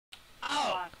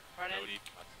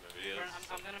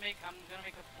I'm gonna make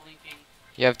a blinking.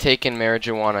 You have taken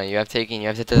marijuana. You have taken. You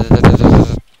have to. What's the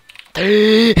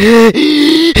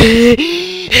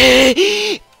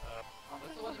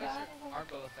one that makes your arm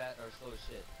go fat or slow as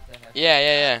shit? Yeah,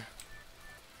 yeah, yeah.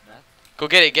 Meth? Go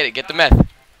get it, get it. Get the meth.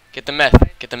 Get the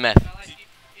meth. Get the meth.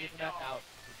 Get the meth out.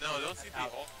 No, don't see the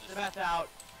Get the meth out.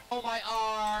 Oh, my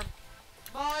arm!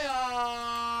 My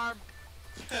arm!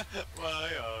 My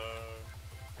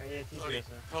Tony,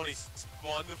 Tony,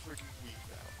 spawn the freaking weed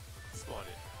now. Spawn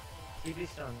it. TB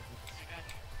stone.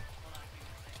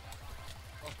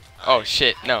 Oh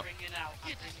shit, no.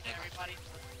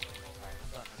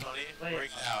 Tony, Wait. break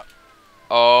out.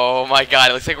 Oh my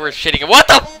god, it looks like we're shitting. What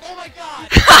the? Oh my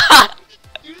god!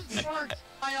 You just worked!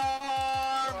 My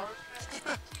arm!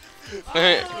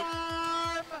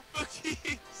 Arm!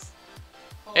 Cookies!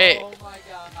 Hey. Oh my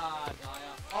god.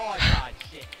 Oh my god,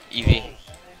 shit. Easy.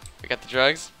 We got the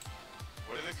drugs.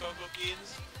 What are the cocoa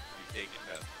beans? You've taken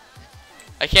them.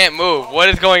 I can't move. What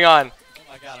is going on? Oh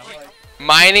my god, I'm like...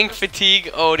 Mining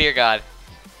fatigue. Oh dear god.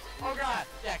 Oh god!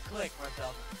 Yeah, click,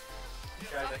 Marcel.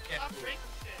 Guys, I can't move.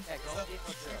 Yeah, go get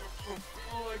Marcel.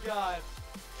 Oh my god.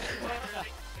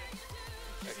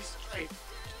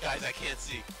 Guys, I can't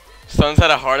see. Someone's had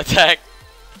a heart attack.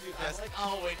 Dude, I was like,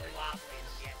 oh wait,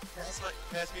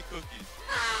 Pass me cookies.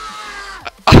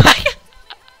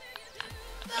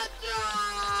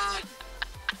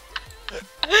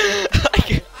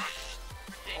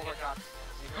 oh my god.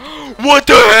 What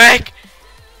the heck?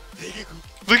 Take a cookie.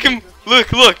 Look him.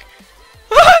 Look, look.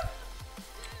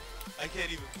 I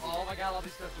can't even move. Oh my god, all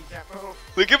these cookies can't move.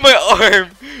 Look at my arm.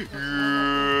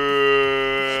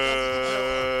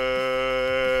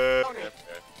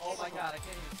 Oh my god, I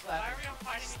can't even slap. Why are we all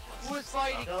fighting each other? Who is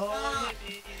fighting? No.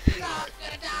 Stop,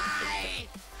 gonna die!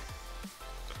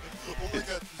 Oh my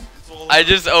god, it's all I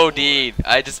just OD'd.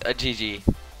 I just GG.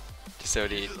 Just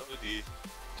OD'd. OD.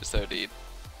 Just OD'd.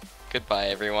 Goodbye,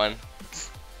 everyone.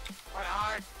 My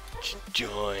heart!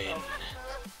 Join.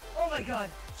 Oh my god.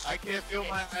 I can't feel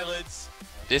my eyelids.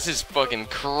 This is fucking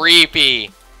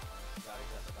creepy.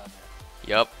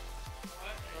 Yup.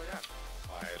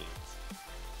 Eyelids.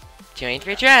 Join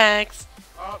for tracks.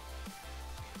 Oh.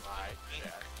 My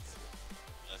chest.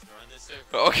 Let's run this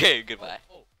circle. Okay, goodbye.